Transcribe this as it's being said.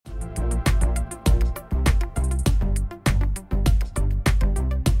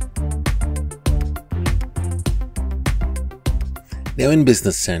Now in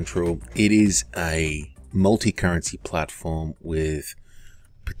Business Central, it is a multi-currency platform with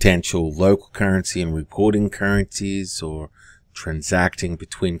potential local currency and reporting currencies, or transacting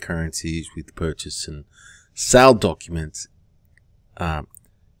between currencies with purchase and sale documents.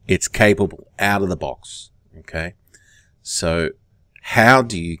 It's capable out of the box. Okay. So how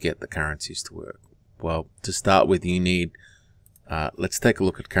do you get the currencies to work? Well, to start with, you need, let's take a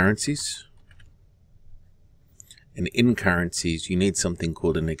look at currencies. And in currencies, you need something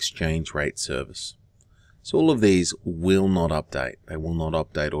called an exchange rate service. So all of these will not update. They will not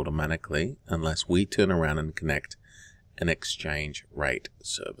update automatically unless we turn around and connect an exchange rate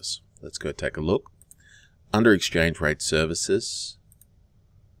service. Let's go take a look. Under exchange rate services,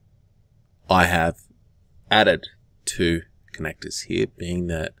 I have added two connectors here, being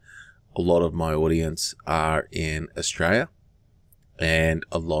that a lot of my audience are in Australia and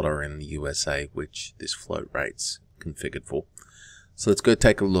a lot are in the USA, which this float rate's configured for. So let's go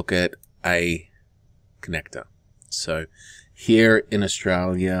take a look at a connector. So here in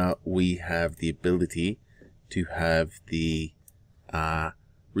Australia, we have the ability to have the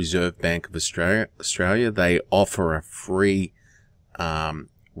Reserve Bank of Australia. They offer a free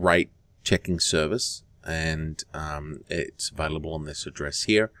rate checking service, and it's available on this address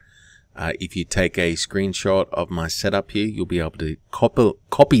here. If you take a screenshot of my setup here, you'll be able to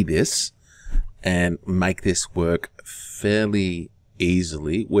copy this and make this work fairly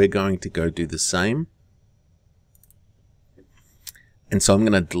easily. We're going to go do the same. And so I'm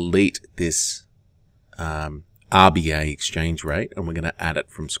going to delete this RBA exchange rate, and we're going to add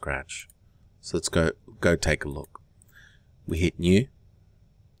it from scratch. So let's go take a look. We hit new.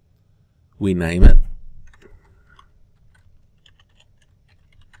 We name it.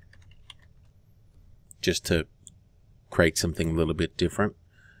 Just to create something a little bit different.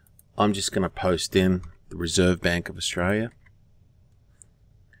 I'm just going to post in the Reserve Bank of Australia.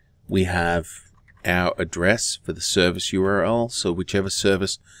 We have our address for the service URL. So whichever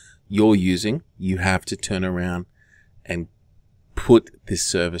service you're using, you have to turn around and put this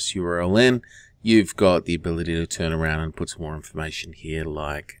service URL in. You've got the ability to turn around and put some more information here,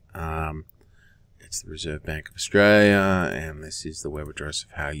 like it's the Reserve Bank of Australia, and this is the web address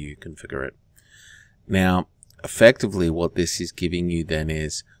of how you configure it. Now, effectively what this is giving you then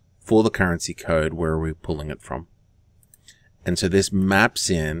is, for the currency code, where are we pulling it from? And so this maps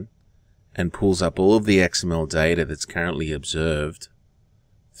in and pulls up all of the XML data that's currently observed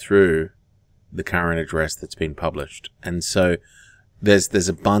through the current address that's been published. And so there's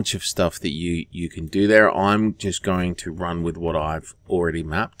a bunch of stuff that you can do there. I'm just going to run with what I've already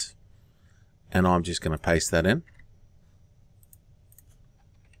mapped, and I'm just going to paste that in.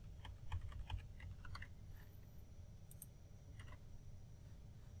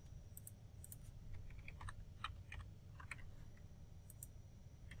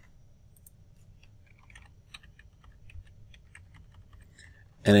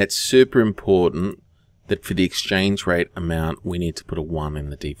 And it's super important that for the exchange rate amount, we need to put a 1 in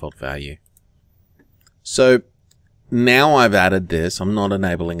the default value. So now I've added this. I'm not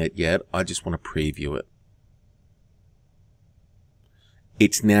enabling it yet. I just want to preview it.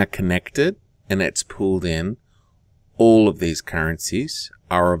 It's now connected, and it's pulled in. All of these currencies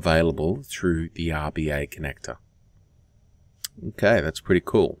are available through the RBA connector. Okay, that's pretty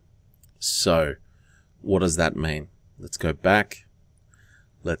cool. So what does that mean? Let's go back.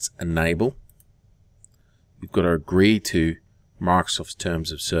 Let's enable. You've got to agree to Microsoft's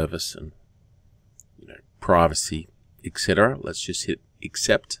terms of service and privacy, etc. Let's just hit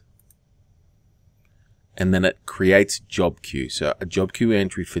accept. And then it creates a job queue. So a job queue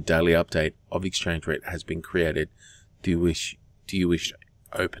entry for daily update of exchange rate has been created. Do you wish to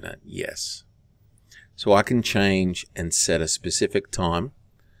open it? Yes. So I can change and set a specific time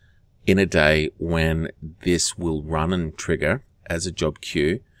in a day when this will run and trigger as a job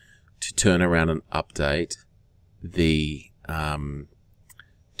queue to turn around and update the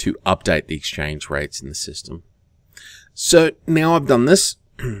exchange rates in the system. So now I've done this,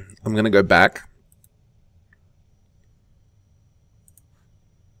 I'm going to go back.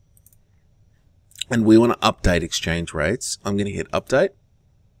 And we want to update exchange rates. I'm going to hit update.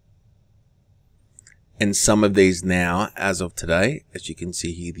 And some of these now, as of today, as you can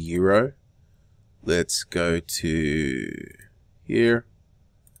see here, the euro. Let's go to here,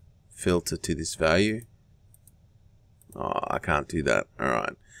 filter to this value. Oh, I can't do that. All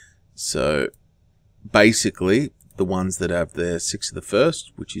right. So basically, the ones that have the 6th of the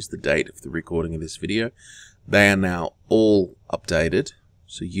 1st, which is the date of the recording of this video, they are now all updated.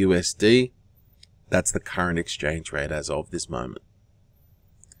 So USD, that's the current exchange rate as of this moment.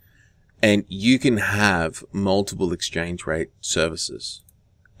 And you can have multiple exchange rate services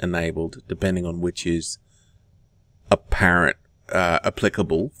enabled depending on which is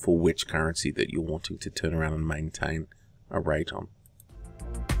applicable for which currency that you're wanting to turn around and maintain a rate on.